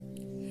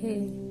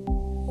Hey,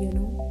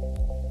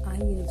 I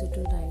used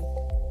to write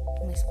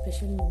my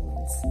special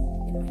moments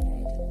in my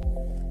diary.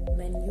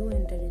 When you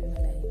entered in my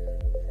life,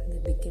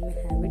 they became a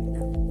habit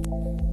now.